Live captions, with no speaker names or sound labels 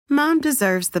Mom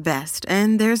deserves the best,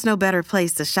 and there's no better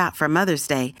place to shop for Mother's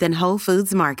Day than Whole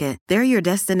Foods Market. They're your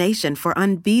destination for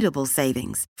unbeatable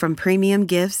savings, from premium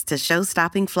gifts to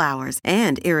show-stopping flowers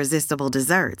and irresistible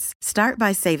desserts. Start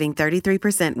by saving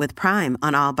 33% with Prime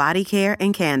on all body care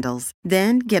and candles.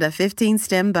 Then get a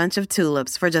 15-stem bunch of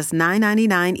tulips for just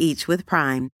 $9.99 each with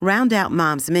Prime. Round out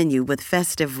Mom's menu with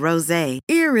festive rosé,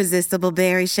 irresistible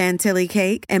berry chantilly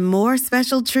cake, and more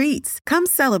special treats. Come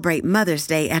celebrate Mother's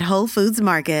Day at Whole Foods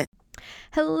Market.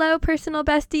 Hello, personal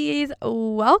besties.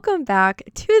 Welcome back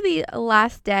to the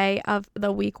last day of the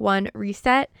week 1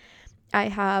 reset. I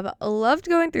have loved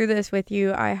going through this with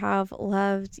you. I have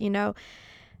loved,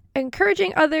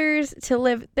 encouraging others to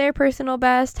live their personal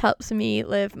best helps me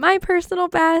live my personal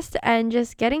best, and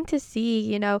just getting to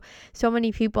see, so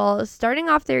many people starting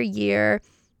off their year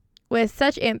with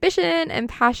such ambition and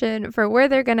passion for where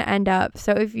they're going to end up.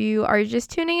 So if you are just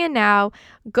tuning in now,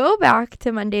 go back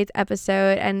to Monday's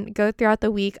episode and go throughout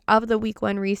the week of the week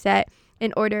 1 reset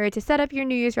in order to set up your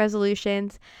New Year's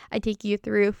resolutions. I take you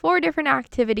through 4 different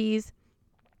activities,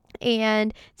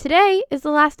 and today is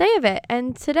the last day of it.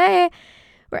 And today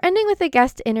we're ending with a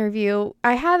guest interview.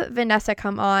 I have Vanessa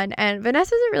come on, and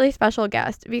Vanessa is a really special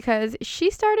guest because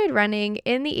she started running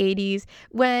in the 80s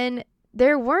when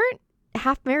there weren't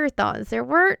half marathons, there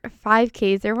weren't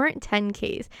 5Ks, there weren't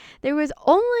 10Ks. There was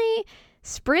only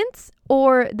sprints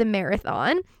or the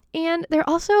marathon, and there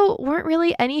also weren't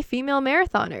really any female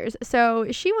marathoners.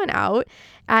 So she went out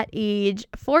at age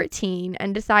 14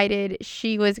 and decided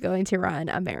she was going to run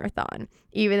a marathon,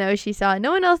 even though she saw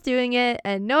no one else doing it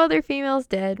and no other females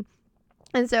did.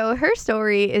 And so her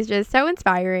story is just so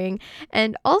inspiring,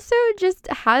 and also just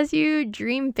has you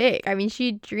dream big. I mean,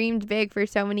 she dreamed big for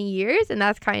so many years, and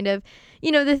that's kind of,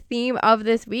 the theme of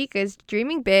this week is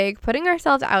dreaming big, putting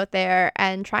ourselves out there,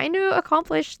 and trying to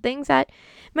accomplish things that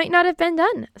might not have been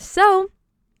done. So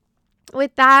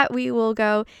with that, we will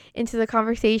go into the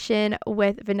conversation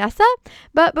with Vanessa.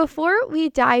 But before we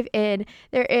dive in,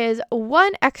 there is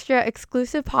one extra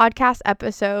exclusive podcast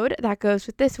episode that goes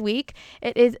with this week.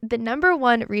 It is the number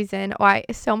 1 reason why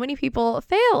so many people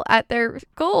fail at their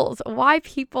goals, why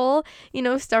people,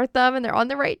 start them and they're on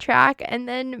the right track and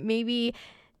then maybe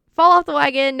fall off the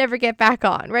wagon, never get back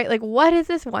on, right? Like, what is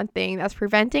this one thing that's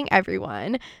preventing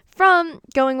everyone from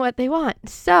going what they want?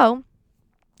 So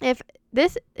if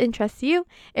this interests you,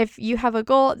 if you have a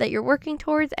goal that you're working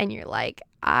towards and you're like,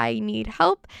 I need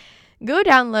help, go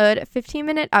download a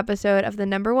 15-minute episode of the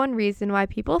number 1 reason why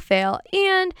people fail,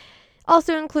 and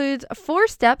also includes 4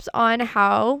 steps on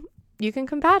how you can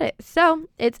combat it. So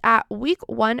it's at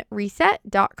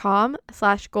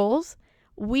week1reset.com/goals,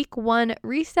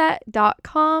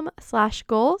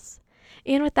 week1reset.com/goals.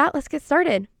 And with that, let's get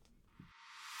started.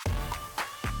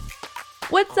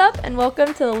 What's up, and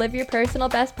welcome to the Live Your Personal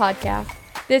Best podcast.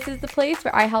 This is the place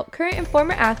where I help current and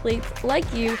former athletes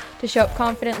like you to show up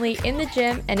confidently in the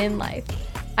gym and in life.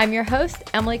 I'm your host,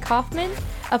 Emily Kaufman,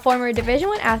 a former Division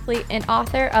I athlete and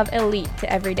author of Elite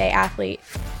to Everyday Athlete.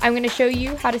 I'm going to show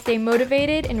you how to stay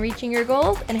motivated in reaching your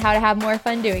goals and how to have more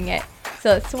fun doing it. So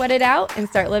let's sweat it out and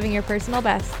start living your personal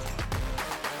best.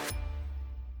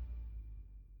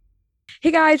 Hey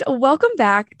guys, welcome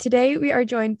back. Today we are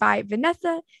joined by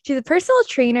Vanessa. She's a personal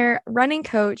trainer, running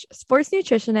coach, sports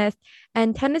nutritionist,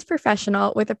 and tennis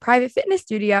professional with a private fitness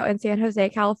studio in San Jose,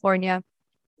 California.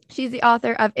 She's the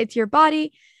author of It's Your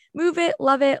Body, Move It,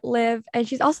 Love It, Live, and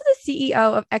she's also the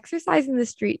CEO of Exercise in the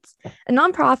Streets, a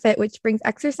nonprofit which brings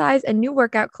exercise and new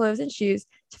workout clothes and shoes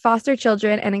to foster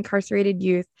children and incarcerated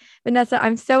youth. Vanessa,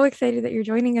 I'm so excited that you're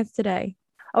joining us today.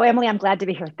 Oh, Emily, I'm glad to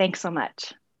be here. Thanks so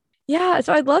much. Yeah,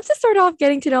 so I'd love to start off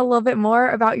getting to know a little bit more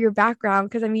about your background,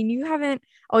 because I mean, you haven't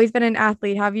always been an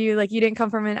athlete, have you? Like, you didn't come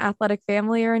from an athletic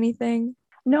family or anything?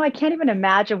 No, I can't even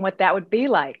imagine what that would be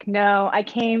like. No, I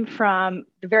came from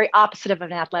the very opposite of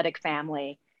an athletic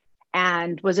family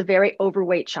and was a very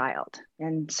overweight child.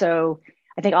 And so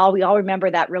I think we all remember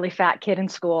that really fat kid in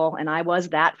school, and I was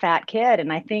that fat kid.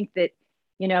 And I think that,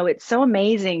 it's so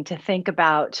amazing to think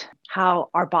about how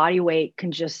our body weight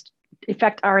can just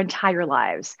affect our entire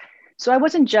lives. So I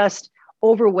wasn't just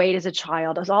overweight as a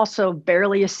child. I was also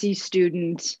barely a C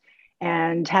student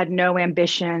and had no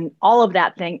ambition, all of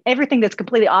that thing, everything that's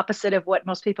completely opposite of what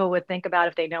most people would think about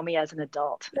if they know me as an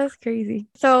adult. That's crazy.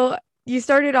 So you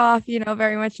started off,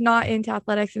 very much not into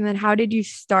athletics. And then how did you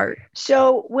start?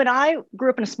 So when I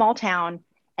grew up in a small town,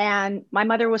 and my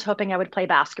mother was hoping I would play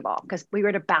basketball because we were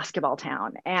in a basketball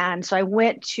town. And so I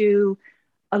went to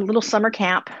a little summer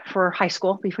camp for high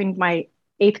school between my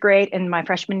 8th grade and my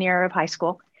freshman year of high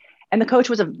school. And the coach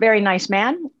was a very nice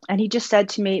man. And he just said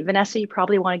to me, Vanessa, you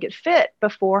probably want to get fit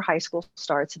before high school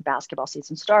starts and basketball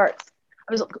season starts.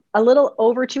 I was a little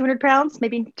over 200 pounds,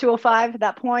 maybe 205 at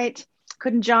that point.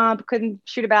 Couldn't jump, couldn't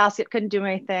shoot a basket, couldn't do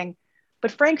anything.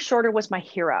 But Frank Shorter was my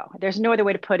hero. There's no other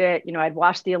way to put it. I'd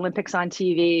watched the Olympics on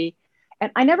TV,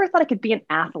 and I never thought I could be an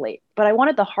athlete, but I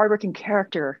wanted the hardworking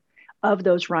character of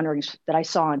those runners that I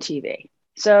saw on TV.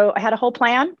 So I had a whole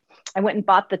plan. I went and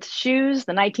bought the shoes,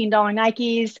 the $19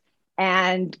 Nikes,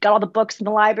 and got all the books in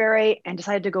the library and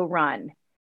decided to go run.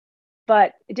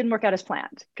 But it didn't work out as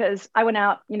planned because I went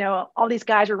out, all these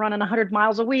guys were running 100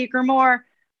 miles a week or more.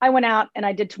 I went out and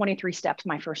I did 23 steps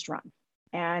my first run.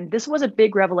 And this was a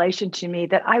big revelation to me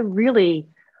that I really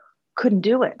couldn't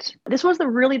do it. This was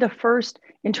really the first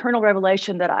internal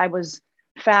revelation that I was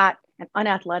fat and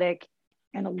unathletic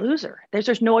and a loser.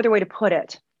 There's no other way to put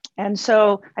it. And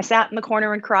so I sat in the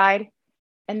corner and cried,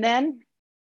 and then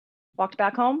walked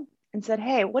back home and said,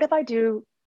 hey, what if I do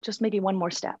just maybe one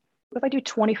more step? What if I do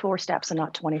 24 steps and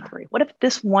not 23? What if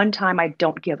this one time I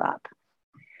don't give up?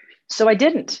 So I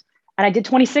didn't. And I did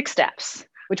 26 steps,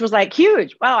 which was like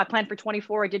huge. Wow, I planned for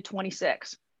 24. I did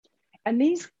 26. And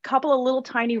these couple of little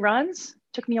tiny runs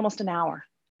took me almost an hour.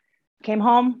 Came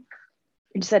home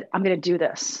and said, I'm going to do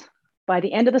this. By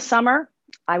the end of the summer,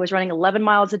 I was running 11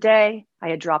 miles a day. I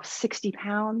had dropped 60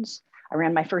 pounds. I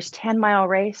ran my first 10-mile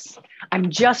race. I'm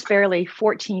just barely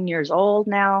 14 years old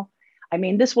now. I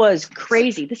mean, this was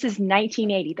crazy. This is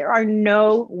 1980. There are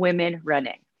no women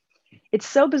running. It's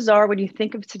so bizarre when you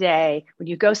think of today, when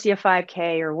you go see a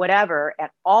 5K or whatever, and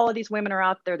all of these women are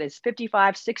out there. There's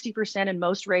 55, 60% in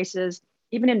most races.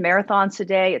 Even in marathons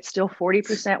today, it's still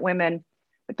 40% women.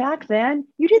 But back then,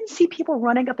 you didn't see people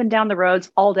running up and down the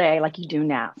roads all day like you do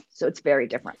now. So it's very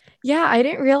different. Yeah, I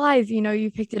didn't realize,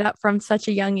 you picked it up from such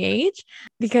a young age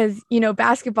because,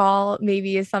 basketball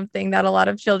maybe is something that a lot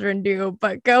of children do,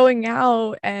 but going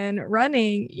out and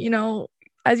running,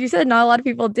 as you said, not a lot of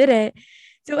people did it.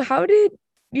 So how did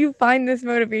you find this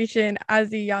motivation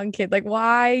as a young kid? Like,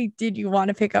 why did you want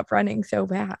to pick up running so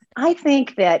bad? I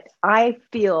think that I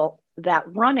feel that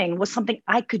running was something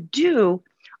I could do,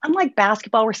 unlike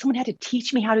basketball, where someone had to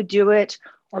teach me how to do it,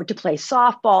 or to play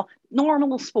softball,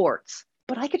 normal sports.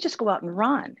 But I could just go out and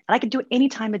run, and I could do it any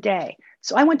time of day.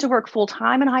 So I went to work full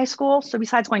time in high school. So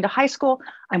besides going to high school,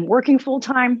 I'm working full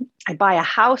time. I buy a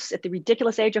house at the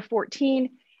ridiculous age of 14,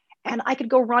 and I could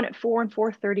go run at 4 and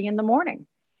 4:30 in the morning.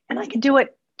 And I could do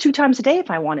it 2 times a day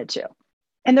if I wanted to.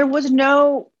 And there was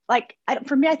no,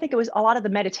 for me, I think it was a lot of the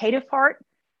meditative part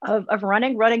of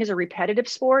running. Running is a repetitive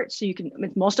sport. So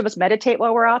most of us meditate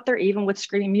while we're out there, even with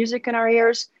screaming music in our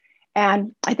ears.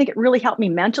 And I think it really helped me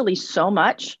mentally so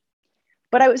much.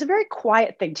 But it was a very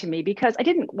quiet thing to me because I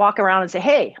didn't walk around and say,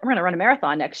 hey, I'm going to run a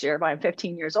marathon next year when I'm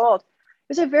 15 years old. It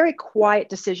was a very quiet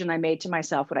decision I made to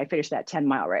myself when I finished that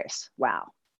 10-mile race. Wow,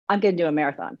 I'm going to do a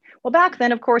marathon. Well, back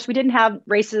then, of course, we didn't have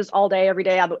races all day, every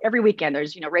day, every weekend.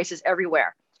 There's, races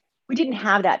everywhere. We didn't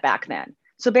have that back then.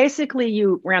 So basically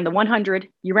you ran the 100,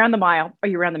 you ran the mile, or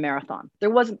you ran the marathon. There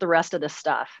wasn't the rest of this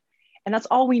stuff. And that's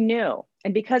all we knew.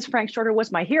 And because Frank Shorter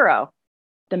was my hero,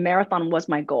 the marathon was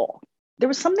my goal. There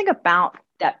was something about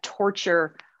that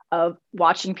torture of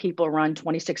watching people run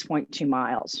 26.2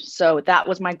 miles. So that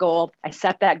was my goal. I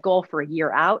set that goal for a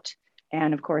year out,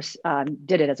 and of course,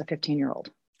 did it as a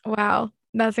 15-year-old. Wow,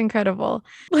 that's incredible.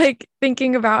 Like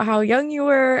thinking about how young you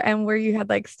were and where you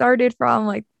had started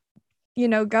from,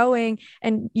 going,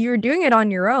 and you're doing it on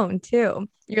your own too.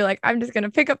 You're like, I'm just going to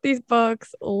pick up these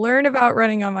books, learn about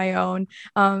running on my own.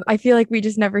 I feel like we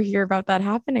just never hear about that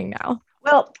happening now.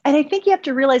 Well, and I think you have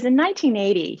to realize in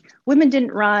 1980, women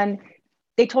didn't run.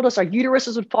 They told us our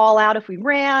uteruses would fall out if we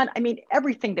ran. I mean,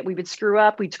 everything that we would screw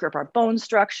up, we'd screw up our bone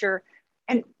structure.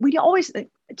 And we always,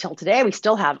 until today, we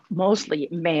still have mostly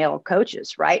male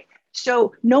coaches, right?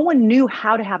 So no one knew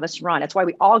how to have us run. That's why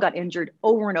we all got injured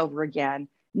over and over again.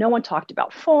 No one talked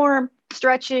about form,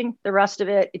 stretching, the rest of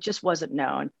it. It just wasn't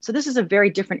known. So this is a very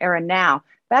different era now.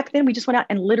 Back then, we just went out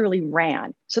and literally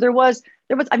ran. So there was,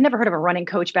 I've never heard of a running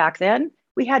coach back then.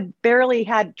 We barely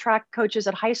had track coaches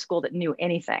at high school that knew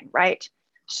anything, right?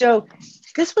 So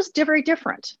this was very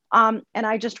different. And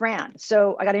I just ran.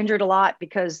 So I got injured a lot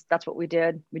because that's what we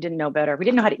did. We didn't know better. We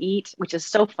didn't know how to eat, which is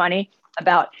so funny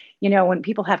about, when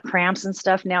people have cramps and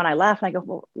stuff now, and I laugh and I go,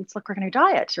 well, let's work on your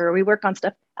diet, or we work on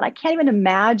stuff. And I can't even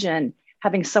imagine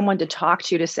having someone to talk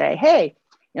to say, hey,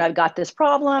 I've got this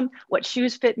problem. What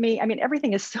shoes fit me? I mean,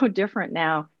 everything is so different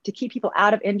now to keep people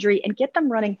out of injury and get them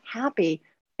running happy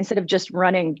instead of just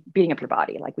running, beating up your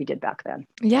body like we did back then.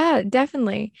 Yeah,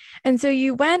 definitely. And so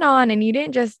you went on and you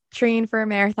didn't just train for a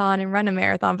marathon and run a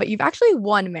marathon, but you've actually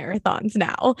won marathons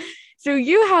now. So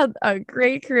you had a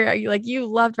great career. You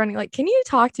loved running. Like, can you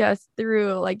talk to us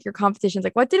through like your competitions?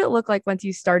 Like, what did it look like once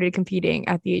you started competing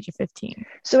at the age of 15?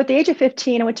 So at the age of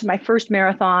 15, I went to my first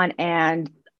marathon and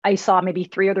I saw maybe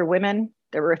 3 other women.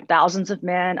 There were thousands of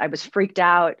men. I was freaked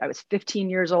out. I was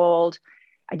 15 years old.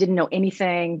 I didn't know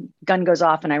anything. Gun goes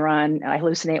off and I run and I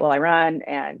hallucinate while I run.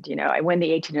 And, I win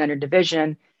the 1800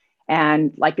 division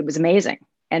and like, it was amazing.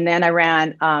 And then I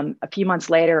ran a few months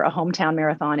later, a hometown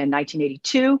marathon in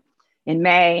 1982 in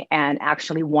May and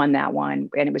actually won that one.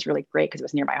 And it was really great because it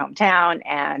was near my hometown.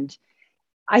 And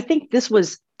I think this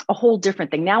was a whole different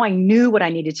thing. Now I knew what I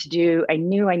needed to do. I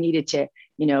knew I needed to,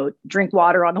 drink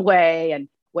water on the way and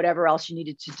whatever else you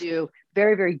needed to do.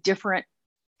 Very, very different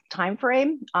time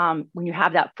frame when you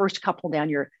have that first couple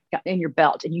down in your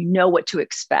belt and you know what to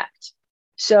expect.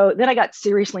 So then I got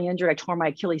seriously injured. I tore my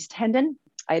Achilles tendon.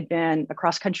 I had been a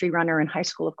cross country runner in high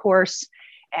school, of course,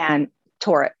 and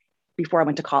tore it before I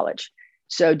went to college.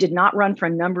 So did not run for a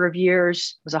number of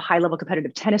years, was a high level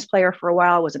competitive tennis player for a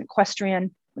while, was an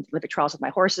equestrian, went to Olympic trials with my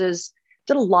horses,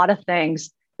 did a lot of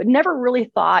things, but never really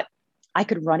thought I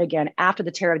could run again after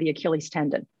the tear of the Achilles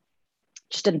tendon.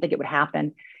 Just didn't think it would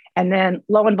happen. And then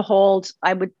lo and behold,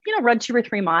 I would, run 2 or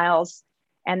 3 miles.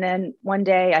 And then one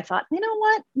day I thought, you know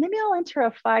what, maybe I'll enter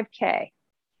a 5K.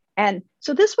 And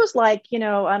so this was like, I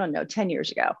don't know, 10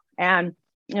 years ago. And,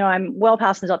 I'm well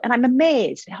past an adult and I'm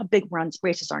amazed at how big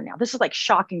races are now. This is like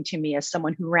shocking to me as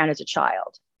someone who ran as a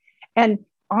child. And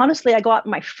honestly, I got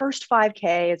my first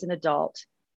 5K as an adult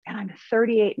and I'm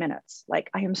 38 minutes. Like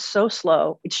I am so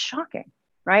slow. It's shocking,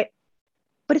 right?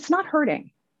 But it's not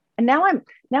hurting. And now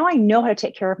I know how to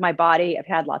take care of my body. I've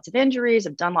had lots of injuries.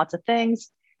 I've done lots of things.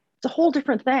 It's a whole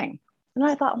different thing. And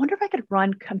I thought, I wonder if I could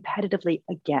run competitively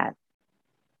again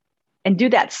and do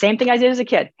that same thing I did as a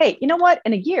kid. Hey, you know what?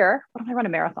 In a year, why don't I run a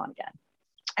marathon again?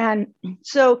 And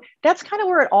so that's kind of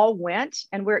where it all went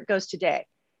and where it goes today.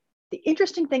 The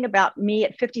interesting thing about me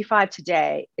at 55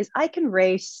 today is I can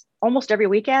race almost every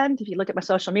weekend. If you look at my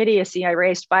social media, you see I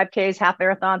raced 5Ks, half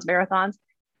marathons,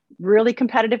 really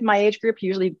competitive in my age group,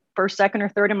 usually first, second, or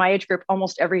third in my age group,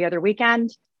 almost every other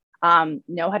weekend,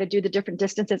 know how to do the different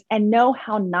distances and know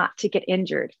how not to get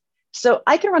injured. So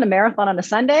I can run a marathon on a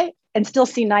Sunday and still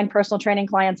see 9 personal training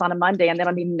clients on a Monday. And they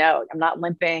don't even know I'm not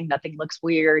limping. Nothing looks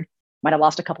weird. Might have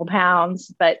lost a couple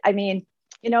pounds, but I mean,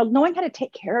 knowing how to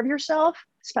take care of yourself,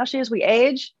 especially as we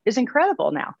age, is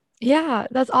incredible now. Yeah,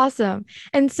 that's awesome.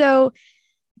 And so,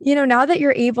 now that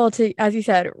you're able to, as you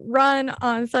said, run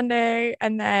on Sunday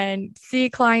and then see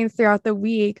clients throughout the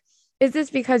week, is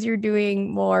this because you're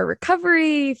doing more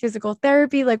recovery, physical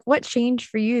therapy? Like what changed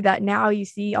for you that now you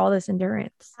see all this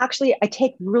endurance? Actually, I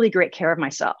take really great care of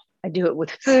myself. I do it with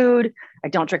food. I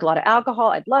don't drink a lot of alcohol.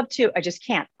 I'd love to. I just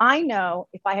can't. I know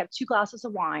if I have 2 glasses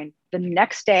of wine, the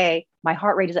next day, my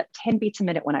heart rate is at 10 beats a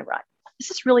minute when I run.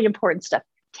 This is really important stuff.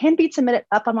 10 beats a minute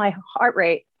up on my heart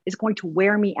rate is going to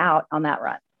wear me out on that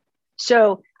run.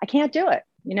 So I can't do it.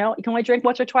 You can only drink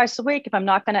once or twice a week if I'm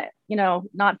not going to,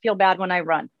 not feel bad when I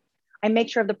run. I make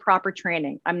sure of the proper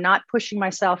training. I'm not pushing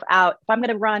myself out. If I'm going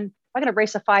to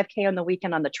race a 5K on the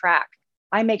weekend on the track,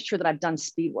 I make sure that I've done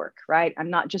speed work, right? I'm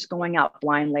not just going out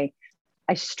blindly.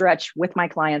 I stretch with my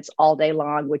clients all day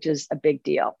long, which is a big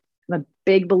deal. I'm a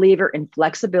big believer in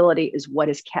flexibility is what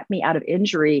has kept me out of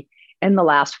injury in the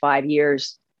last 5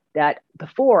 years that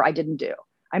before I didn't do.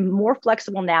 I'm more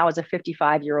flexible now as a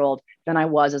 55-year-old than I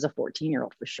was as a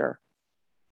 14-year-old for sure.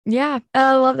 Yeah,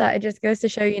 I love that. It just goes to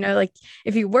show, like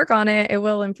if you work on it, it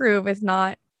will improve. It's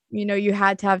not, you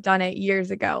had to have done it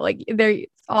years ago. Like there's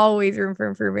always room for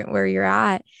improvement where you're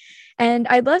at. And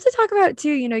I'd love to talk about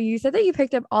too, you said that you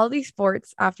picked up all these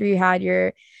sports after you had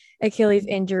your Achilles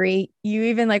injury. You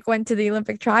even like went to the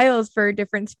Olympic trials for a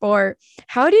different sport.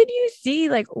 How did you see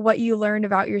like what you learned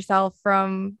about yourself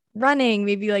from running,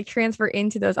 maybe like transfer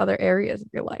into those other areas of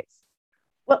your life?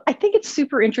 Well, I think it's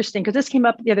super interesting because this came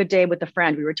up the other day with a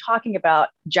friend. We were talking about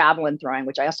javelin throwing,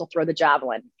 which I also throw the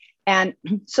javelin. And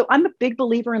so I'm a big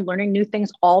believer in learning new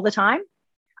things all the time.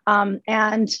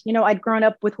 I'd grown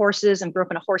up with horses and grew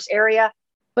up in a horse area.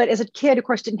 But as a kid, of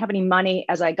course, didn't have any money.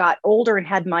 As I got older and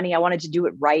had money, I wanted to do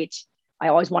it right. I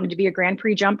always wanted to be a Grand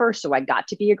Prix jumper. So I got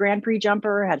to be a Grand Prix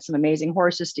jumper, had some amazing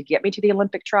horses to get me to the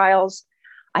Olympic trials.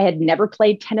 I had never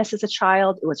played tennis as a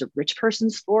child. It was a rich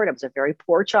person's sport. I was a very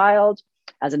poor child.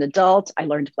 As an adult, I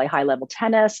learned to play high-level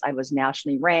tennis. I was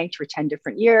nationally ranked for 10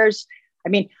 different years. I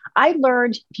mean, I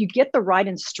learned if you get the right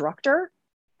instructor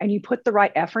and you put the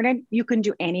right effort in, you can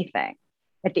do anything.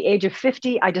 At the age of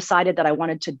 50, I decided that I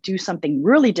wanted to do something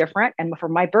really different. And for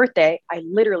my birthday, I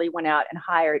literally went out and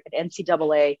hired an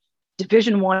NCAA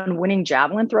Division I winning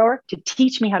javelin thrower to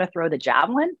teach me how to throw the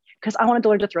javelin because I wanted to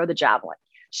learn to throw the javelin.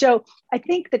 So I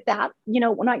think that,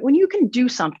 when you can do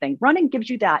something, running gives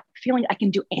you that feeling I can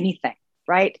do anything,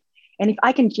 right? And if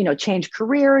I can, change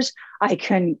careers, I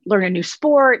can learn a new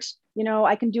sport,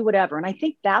 I can do whatever. And I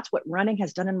think that's what running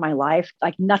has done in my life,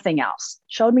 like nothing else.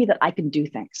 Showed me that I can do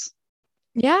things.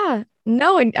 Yeah.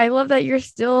 No, and I love that you're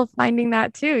still finding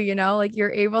that too, like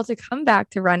you're able to come back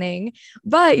to running,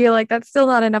 but you're like, that's still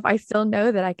not enough. I still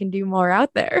know that I can do more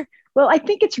out there. Well, I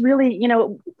think it's really,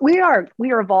 we are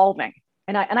evolving,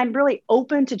 and I'm really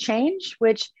open to change,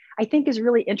 which I think is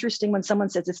really interesting. When someone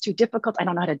says it's too difficult, I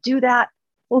don't know how to do that.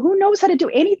 Well, who knows how to do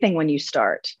anything when you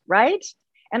start, right?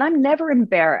 And I'm never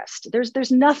embarrassed.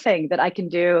 There's nothing that I can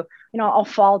do. I'll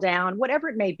fall down, whatever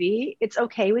it may be. It's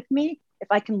okay with me if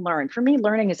I can learn. For me,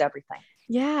 learning is everything.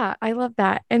 Yeah, I love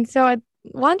that. And so I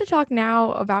wanted to talk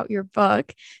now about your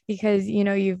book because,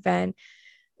 you've been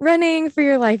running for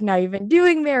your life now. You've been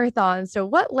doing marathons. So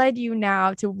what led you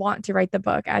now to want to write the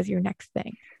book as your next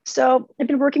thing? So I've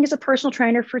been working as a personal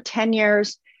trainer for 10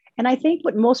 years. And I think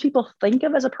what most people think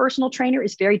of as a personal trainer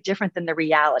is very different than the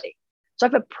reality. So I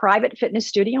have a private fitness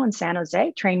studio in San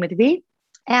Jose, Train with V.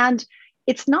 And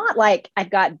it's not like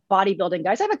I've got bodybuilding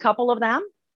guys. I have a couple of them,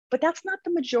 but that's not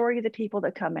the majority of the people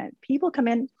that come in. People come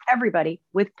in, everybody,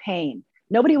 with pain.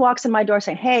 Nobody walks in my door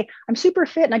saying, hey, I'm super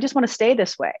fit and I just want to stay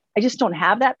this way. I just don't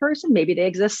have that person. Maybe they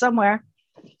exist somewhere.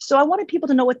 So I wanted people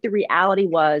to know what the reality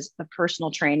was of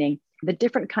personal training, the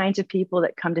different kinds of people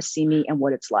that come to see me and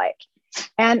what it's like.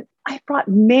 And I brought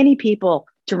many people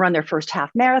to run their first half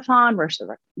marathon,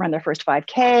 run their first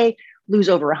 5K, lose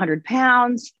over 100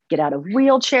 pounds, get out of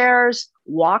wheelchairs,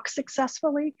 walk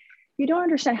successfully. You don't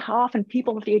understand how often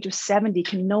people at the age of 70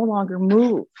 can no longer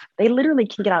move. They literally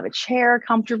can get out of a chair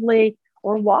comfortably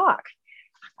or walk.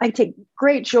 I take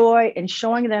great joy in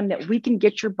showing them that we can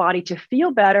get your body to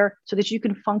feel better so that you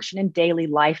can function in daily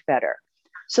life better.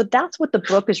 So that's what the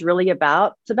book is really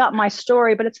about. It's about my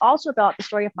story, but it's also about the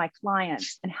story of my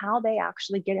clients and how they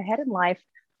actually get ahead in life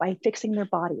by fixing their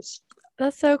bodies.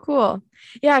 That's so cool.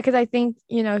 Yeah, because I think,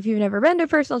 if you've never been to a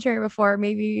personal trainer before,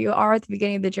 maybe you are at the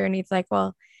beginning of the journey. It's like,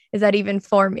 well, is that even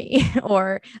for me?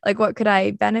 Or like, what could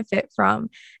I benefit from?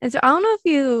 And so I don't know if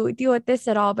you deal with this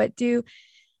at all, but do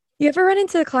you ever run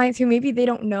into clients who maybe they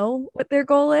don't know what their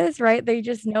goal is, right? They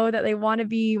just know that they want to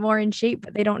be more in shape,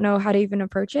 but they don't know how to even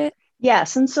approach it.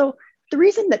 Yes. And so the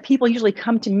reason that people usually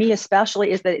come to me especially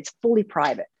is that it's fully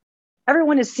private.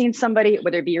 Everyone has seen somebody,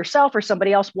 whether it be yourself or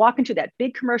somebody else, walk into that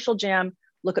big commercial gym,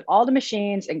 look at all the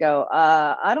machines and go,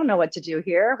 I don't know what to do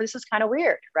here. This is kind of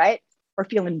weird, right? Or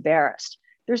feel embarrassed.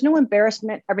 There's no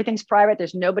embarrassment. Everything's private.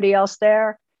 There's nobody else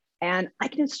there. And I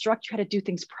can instruct you how to do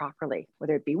things properly,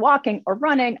 whether it be walking or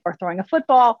running or throwing a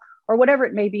football or whatever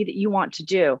it may be that you want to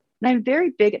do. And I'm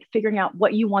very big at figuring out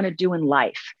what you want to do in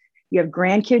life. You have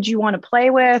grandkids you want to play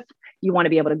with, you want to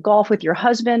be able to golf with your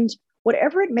husband,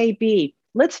 whatever it may be.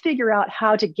 Let's figure out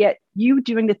how to get you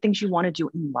doing the things you want to do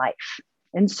in life.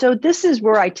 And so this is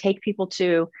where I take people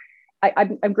to.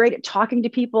 I'm great at talking to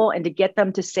people and to get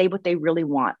them to say what they really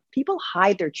want. People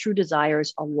hide their true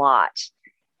desires a lot.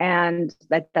 And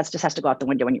that's just has to go out the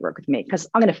window when you work with me, because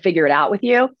I'm going to figure it out with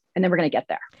you and then we're going to get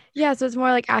there. Yeah. So it's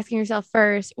more like asking yourself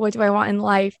first, what do I want in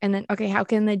life? And then, okay, how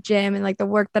can the gym and like the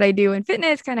work that I do in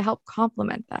fitness kind of help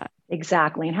complement that?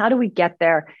 Exactly. And how do we get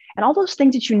there? And all those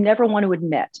things that you never want to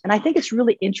admit. And I think it's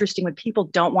really interesting when people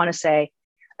don't want to say,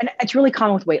 and it's really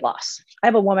common with weight loss. I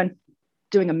have a woman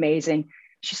doing amazing.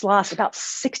 She's lost about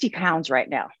 60 pounds right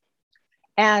now.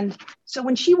 And so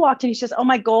when she walked in, she says, oh,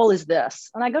 my goal is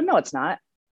this. And I go, no, it's not.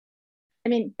 I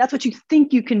mean, that's what you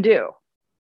think you can do.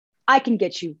 I can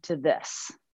get you to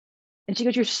this. And she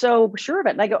goes, you're so sure of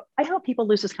it. And I go, I help people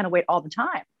lose this kind of weight all the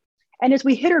time. And as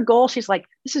we hit her goal, she's like,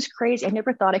 this is crazy. I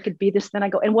never thought I could be this. Then I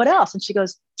go, and what else? And she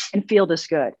goes, and feel this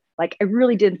good. Like, I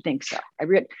really didn't think so.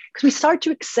 Because we start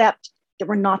to accept that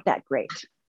we're not that great.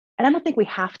 And I don't think we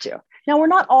have to. Now, we're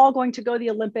not all going to go to the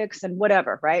Olympics and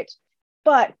whatever, right?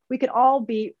 But we can all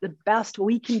be the best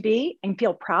we can be and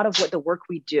feel proud of what the work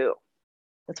we do.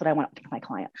 That's what I want with my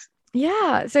clients.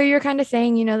 Yeah. So you're kind of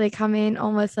saying, they come in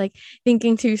almost like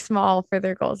thinking too small for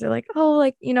their goals. They're like, oh,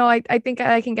 like, I think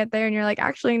I can get there. And you're like,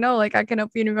 actually, no, like I can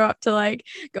help you to go up to like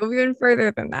go even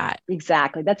further than that.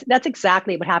 Exactly. That's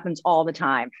exactly what happens all the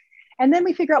time. And then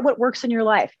we figure out what works in your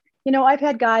life. I've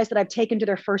had guys that I've taken to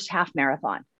their first half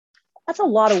marathon. That's a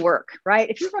lot of work, right?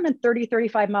 If you're running 30,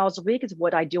 35 miles a week is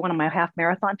what I do on my half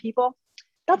marathon people.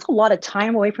 That's a lot of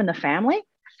time away from the family.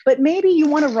 But maybe you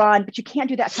want to run, but you can't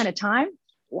do that kind of time.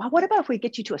 Well, what about if we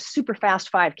get you to a super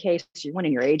fast 5K so you're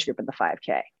winning your age group in the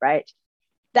 5K, right?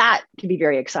 That can be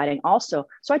very exciting also.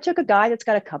 So I took a guy that's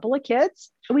got a couple of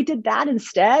kids and we did that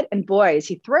instead. And boy, is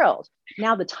he thrilled.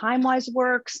 Now the time-wise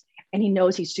works, and he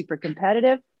knows he's super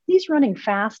competitive. He's running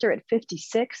faster at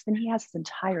 56 than he has his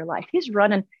entire life. He's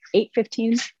running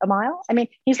 8:15 a mile. I mean,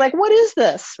 he's like, what is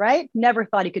this, right? Never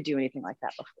thought he could do anything like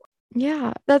that before.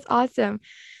 Yeah, that's awesome.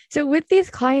 So with these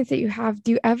clients that you have,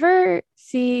 do you ever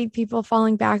see people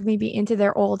falling back maybe into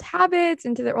their old habits,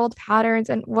 into their old patterns?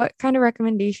 And what kind of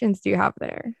recommendations do you have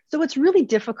there? So it's really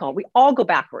difficult. We all go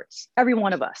backwards, every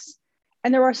one of us.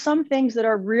 And there are some things that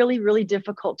are really, really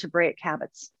difficult to break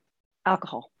habits.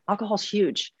 Alcohol's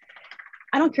huge.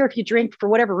 I don't care if you drink for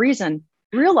whatever reason,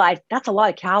 realize that's a lot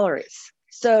of calories.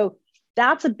 So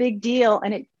that's a big deal,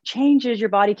 and it changes your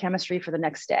body chemistry for the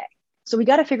next day. So we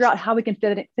got to figure out how we can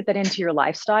fit that into your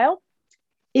lifestyle.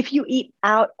 If you eat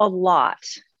out a lot,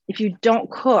 if you don't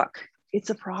cook, it's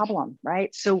a problem,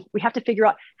 right? So we have to figure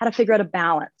out how to figure out a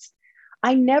balance.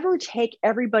 I never take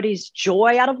everybody's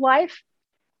joy out of life.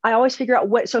 I always figure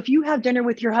out so if you have dinner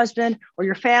with your husband or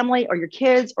your family or your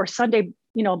kids, or Sunday,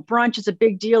 brunch is a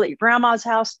big deal at your grandma's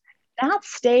house, that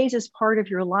stays as part of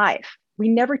your life. We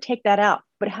never take that out.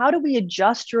 But how do we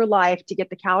adjust your life to get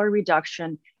the calorie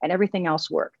reduction and everything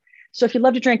else work? So if you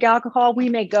love to drink alcohol, we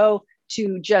may go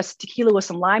to just tequila with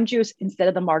some lime juice instead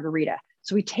of the margarita.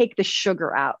 So we take the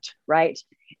sugar out, right?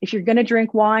 If you're going to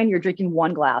drink wine, you're drinking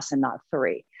 1 glass and not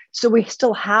 3. So we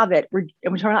still have it. We're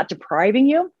not depriving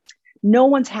you. No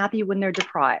one's happy when they're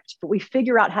deprived, but we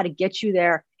figure out how to get you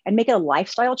there and make it a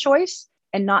lifestyle choice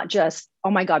and not just,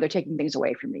 oh my God, they're taking things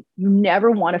away from me. You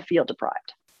never want to feel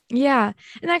deprived. Yeah.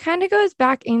 And that kind of goes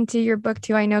back into your book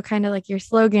too. I know kind of like your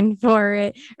slogan for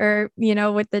it, or,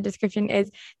 what the description is,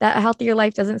 that a healthier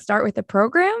life doesn't start with a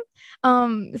program.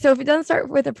 So if it doesn't start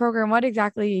with a program, what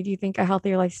exactly do you think a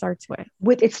healthier life starts with?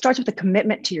 It starts with a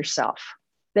commitment to yourself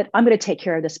that I'm going to take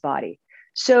care of this body.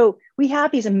 So we have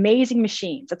these amazing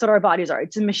machines. That's what our bodies are.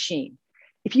 It's a machine.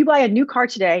 If you buy a new car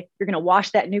today, you're going to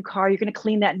wash that new car. You're going to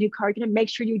clean that new car. You're going to make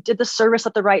sure you did the service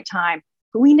at the right time.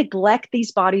 But we neglect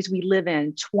these bodies we live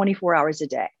in 24 hours a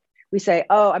day. We say,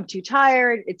 oh, I'm too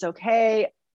tired. It's okay.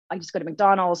 I just go to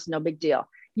McDonald's. No big deal.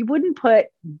 You wouldn't put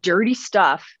dirty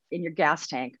stuff in your gas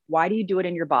tank. Why do you do it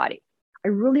in your body? I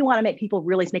really want to make people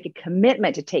realize, make a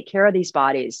commitment to take care of these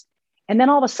bodies. And then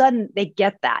all of a sudden they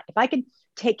get that. If I could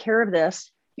take care of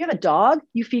this, you have a dog,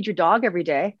 you feed your dog every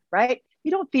day, right?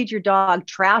 You don't feed your dog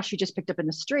trash you just picked up in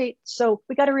the street. So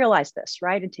we got to realize this,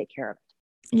 right? And take care of it.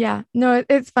 Yeah, no,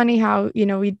 it's funny how,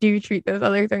 we do treat those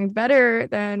other things better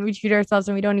than we treat ourselves,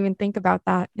 and we don't even think about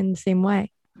that in the same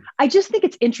way. I just think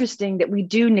it's interesting that we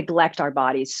do neglect our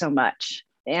bodies so much.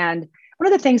 And one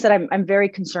of the things that I'm very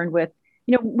concerned with,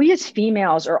 we as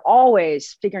females are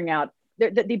always figuring out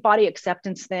the body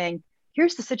acceptance thing.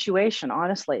 Here's the situation,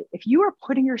 honestly. If you are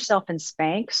putting yourself in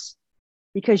Spanx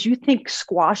because you think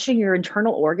squashing your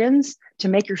internal organs to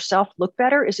make yourself look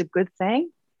better is a good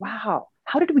thing, wow,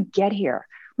 how did we get here?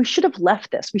 We should have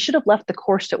left this. We should have left the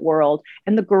corset world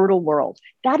and the girdle world.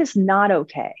 That is not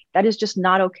okay. That is just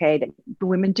not okay that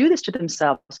women do this to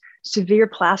themselves. Severe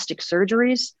plastic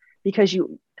surgeries, because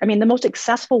the most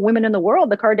successful women in the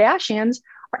world, the Kardashians,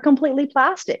 are completely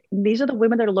plastic. And these are the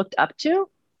women that are looked up to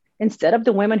instead of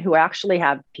the women who actually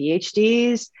have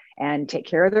PhDs and take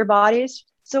care of their bodies.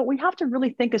 So we have to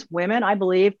really think as women, I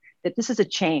believe, that this is a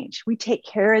change. We take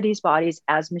care of these bodies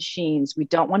as machines. We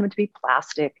don't want them to be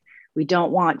plastic. We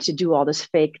don't want to do all this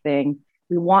fake thing.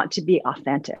 We want to be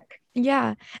authentic.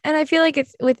 Yeah. And I feel like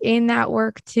it's within that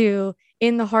work too,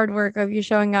 in the hard work of you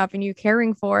showing up and you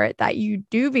caring for it, that you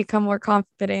do become more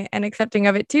confident and accepting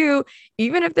of it too,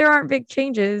 even if there aren't big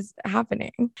changes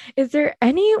happening. Is there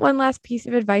any one last piece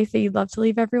of advice that you'd love to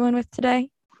leave everyone with today?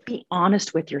 Be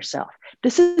honest with yourself.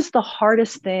 This is the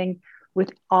hardest thing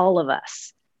with all of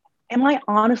us. Am I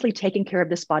honestly taking care of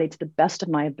this body to the best of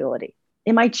my ability?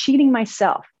 Am I cheating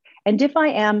myself? And if I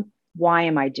am, why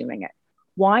am I doing it?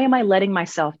 Why am I letting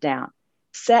myself down?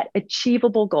 Set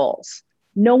achievable goals.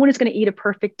 No one is going to eat a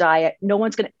perfect diet. No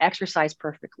one's going to exercise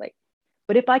perfectly.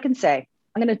 But if I can say,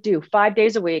 I'm going to do 5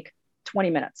 days a week,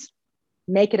 20 minutes,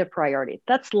 make it a priority.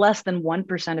 That's less than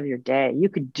 1% of your day. You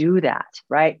could do that,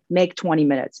 right? Make 20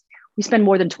 minutes. We spend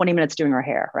more than 20 minutes doing our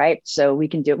hair, right? So we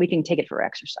can take it for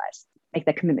exercise. Make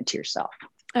that commitment to yourself.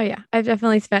 Oh yeah, I've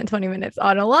definitely spent 20 minutes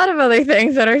on a lot of other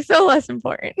things that are so less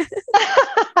important.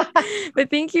 But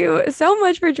thank you so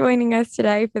much for joining us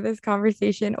today for this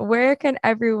conversation. Where can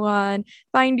everyone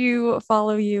find you,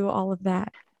 follow you, all of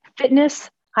that?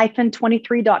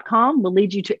 Fitness-23.com will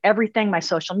lead you to everything, my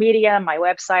social media, my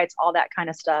websites, all that kind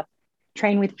of stuff.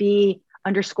 Train with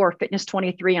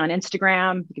V_fitness23 on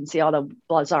Instagram. You can see all the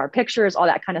bizarre pictures, all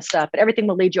that kind of stuff, but everything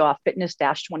will lead you off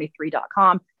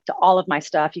fitness-23.com to all of my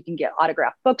stuff. You can get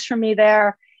autographed books from me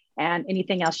there. and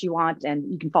anything else you want.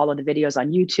 And you can follow the videos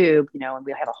on YouTube, and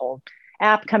we'll have a whole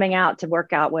app coming out to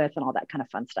work out with and all that kind of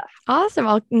fun stuff. Awesome.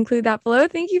 I'll include that below.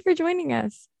 Thank you for joining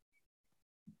us.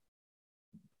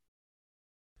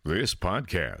 This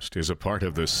podcast is a part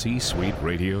of the C-Suite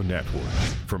Radio Network.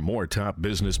 For more top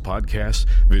business podcasts,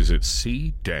 visit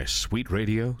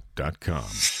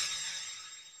c-suiteradio.com.